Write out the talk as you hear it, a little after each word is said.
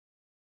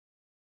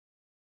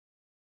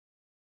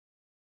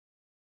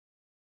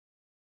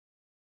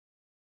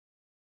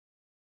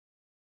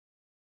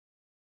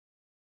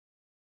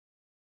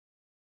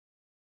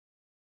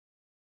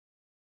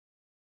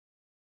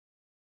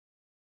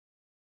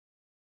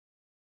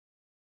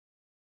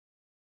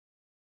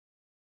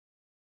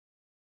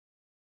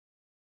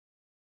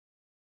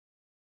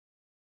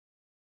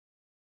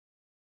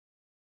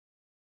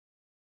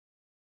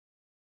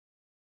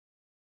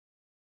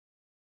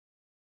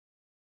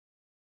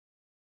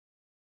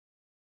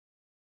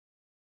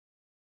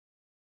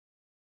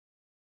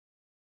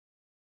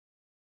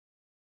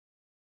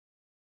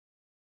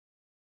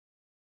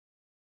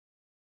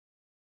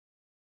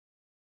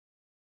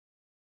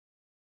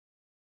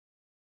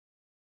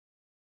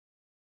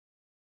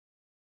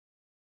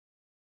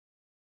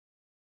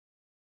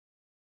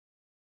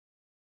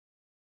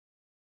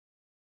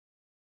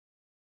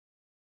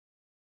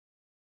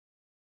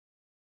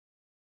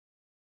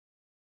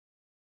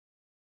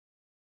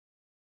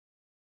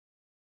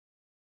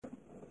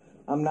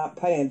I'm not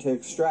paying to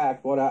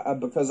extract what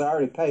because I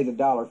already paid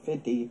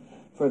 $1.50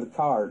 for the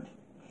card.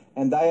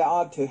 And they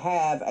ought to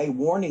have a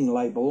warning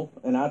label,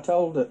 and I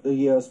told the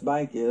U.S.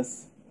 Bank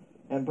this,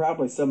 and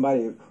probably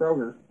somebody at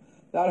Kroger,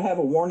 they ought to have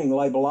a warning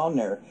label on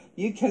there.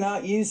 You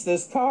cannot use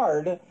this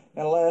card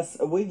unless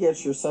we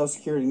get your Social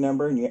Security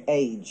number and your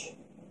age.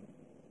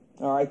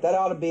 All right, that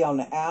ought to be on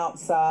the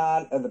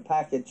outside of the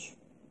package.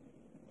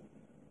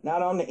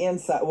 Not on the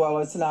inside. Well,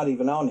 it's not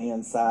even on the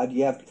inside.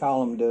 You have to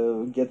call them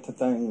to get the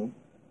thing.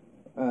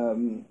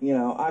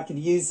 I could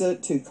use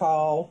it to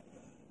call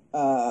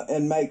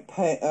and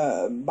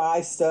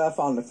buy stuff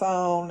on the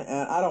phone.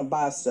 And I don't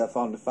buy stuff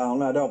on the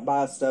phone. I don't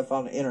buy stuff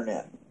on the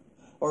internet.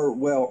 Or,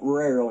 well,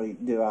 rarely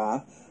do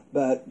I.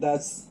 But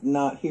that's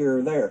not here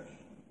or there.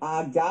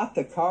 I got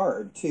the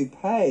card to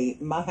pay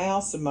my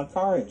house and my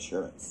car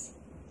insurance.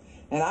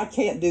 And I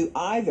can't do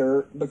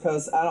either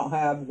because I don't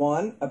have,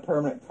 one, a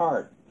permanent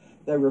card.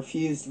 They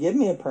refuse to give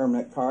me a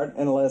permanent card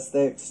unless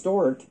they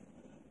extort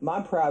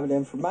my private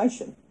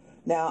information.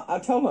 Now, I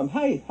told them,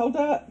 hey, hold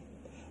up.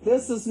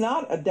 This is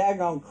not a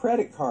daggone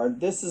credit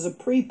card. This is a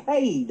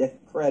prepaid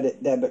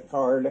credit debit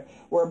card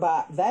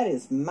whereby that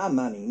is my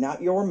money,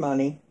 not your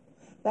money.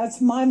 That's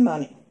my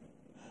money.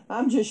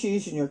 I'm just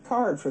using your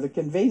card for the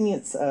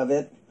convenience of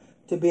it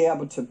to be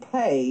able to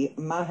pay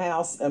my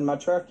house and my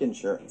truck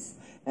insurance.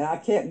 And I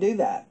can't do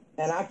that.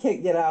 And I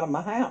can't get out of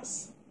my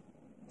house.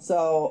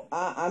 So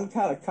I'm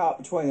kind of caught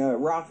between a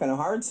rock and a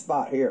hard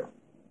spot here.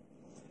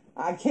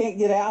 I can't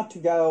get out to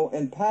go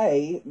and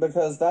pay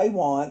because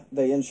the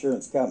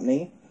insurance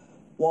company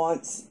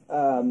wants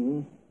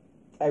a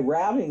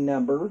routing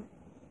number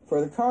for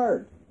the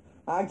card.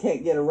 I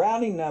can't get a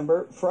routing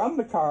number from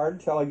the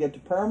card till I get the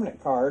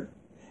permanent card.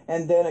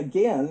 And then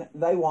again,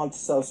 they want the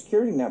Social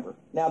Security number.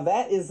 Now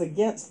that is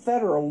against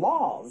federal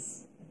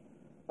laws.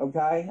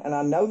 Okay? And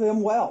I know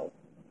them well.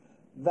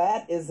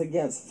 That is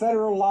against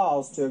federal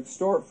laws to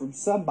extort from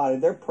somebody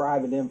their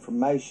private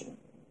information.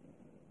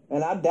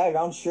 And I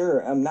daggone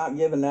sure am not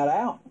giving that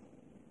out.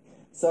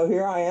 So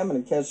here I am in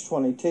a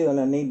catch-22 and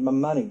I need my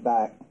money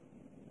back.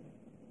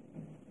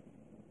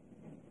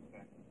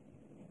 Okay.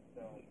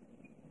 So,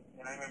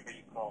 and I remember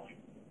you calling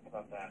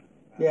about that.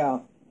 Yeah.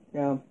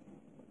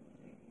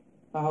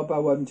 I hope I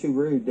wasn't too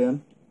rude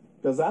then.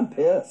 Because I'm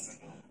pissed.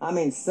 I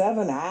mean,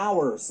 7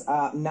 hours,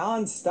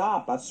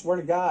 non-stop, I swear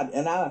to God.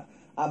 And I've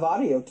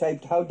audio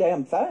taped the whole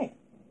damn thing.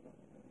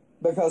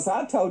 Because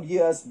I told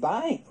U.S.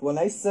 Bank, when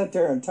they sat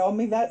there and told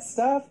me that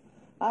stuff,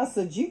 I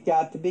said, you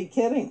got to be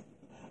kidding.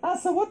 I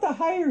said, what the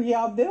hell are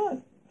y'all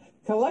doing?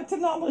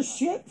 Collecting all this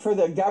shit for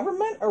the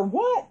government or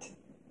what?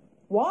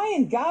 Why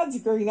in God's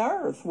green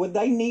earth would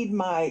they need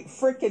my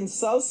freaking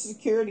Social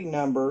Security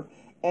number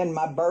and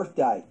my birth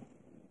date?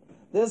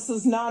 This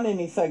is not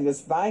anything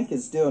this bank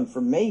is doing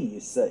for me, you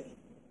see.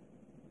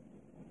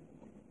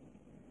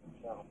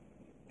 So,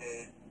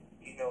 can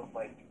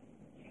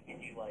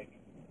you,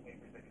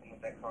 papers that come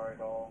with that card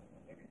at all?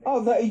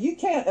 Oh, you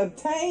can't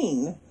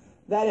obtain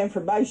that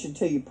information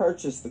till you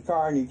purchase the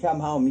car and you come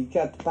home and you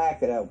cut the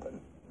packet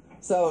open.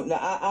 So, now,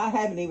 I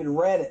haven't even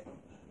read it.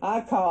 I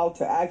called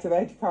to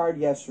activate the card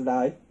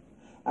yesterday.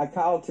 I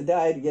called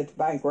today to get the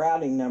bank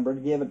routing number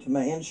to give it to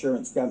my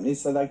insurance company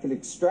so they could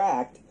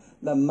extract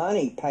the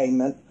money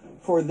payment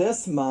for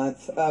this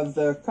month of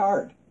the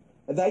card.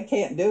 They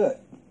can't do it.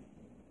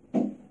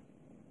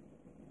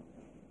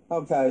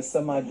 Okay,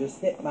 somebody just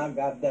hit my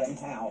goddamn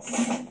house.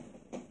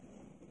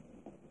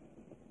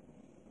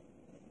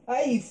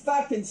 Hey, you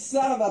fucking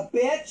son of a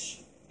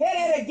bitch! Hit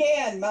it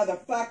again,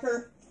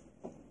 motherfucker!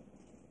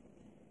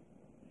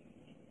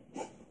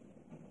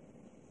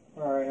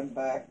 Alright, I'm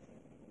back.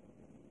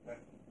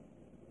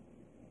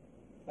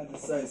 I had to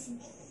say some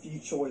few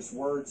choice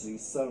words,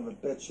 these son of a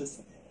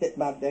bitches. Hit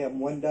my damn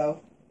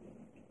window.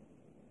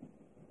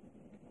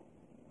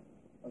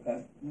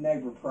 Okay,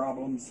 neighbor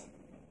problems.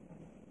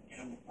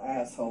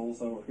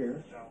 Assholes over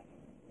here.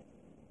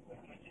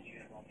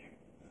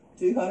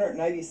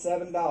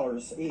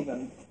 $287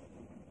 even.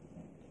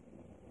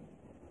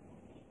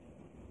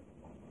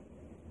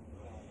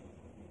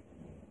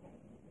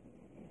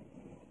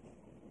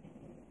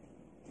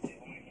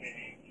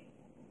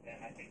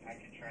 I think I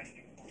could try to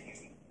do for you.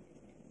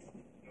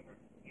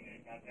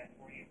 Got that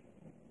for you.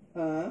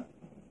 Huh?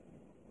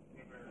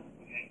 Remember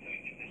when they told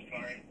you this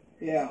card?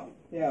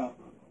 Yeah.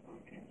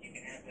 You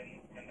can have them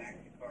come back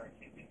to the card and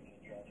see if they can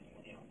draw this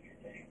money off your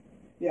thing.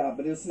 Yeah,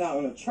 but it's not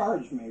going to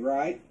charge me,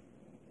 right?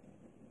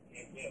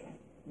 It will.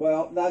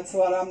 Well, that's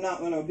what I'm not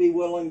going to be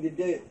willing to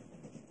do.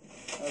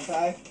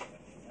 Okay?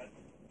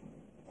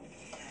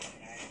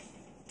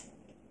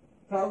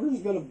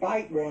 Kroger's going to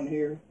bite one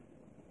here.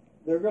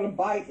 They're going to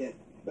bite it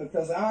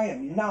because I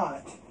am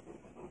not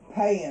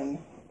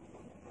paying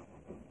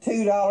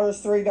 $2,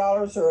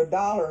 $3, or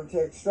 $1 to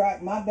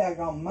extract my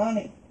daggone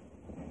money.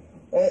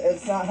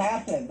 It's not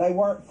happening. They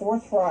weren't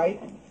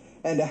forthright.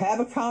 And to have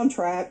a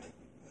contract,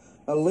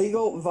 a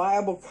legal,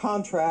 viable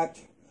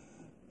contract,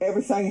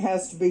 everything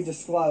has to be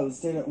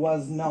disclosed, and it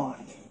was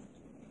not.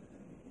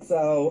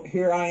 So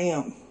here I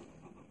am.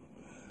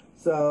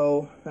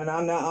 So, and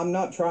I'm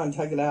not trying to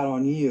take it out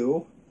on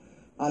you.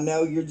 I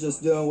know you're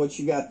just doing what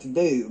you got to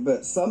do,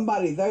 but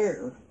somebody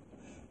there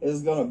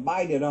is going to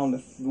bite it on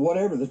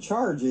whatever the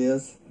charge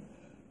is,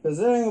 because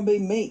it ain't going to be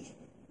me.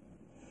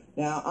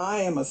 Now,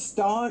 I am a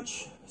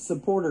staunch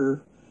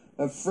supporter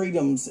of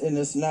freedoms in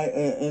this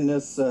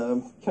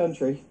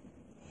country.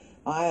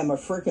 I am a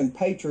freaking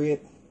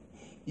patriot.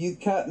 You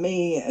cut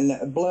me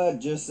and blood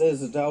just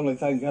isn't the only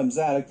thing comes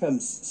out. It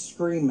comes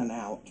screaming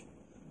out.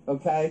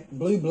 Okay?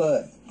 Blue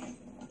blood.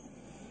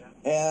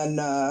 And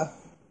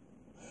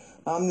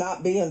I'm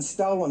not being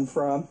stolen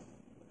from.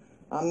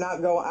 I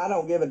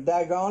don't give a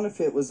daggone if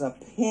it was a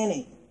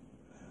penny.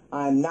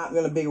 I'm not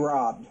going to be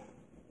robbed.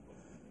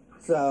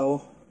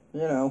 So,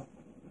 you know,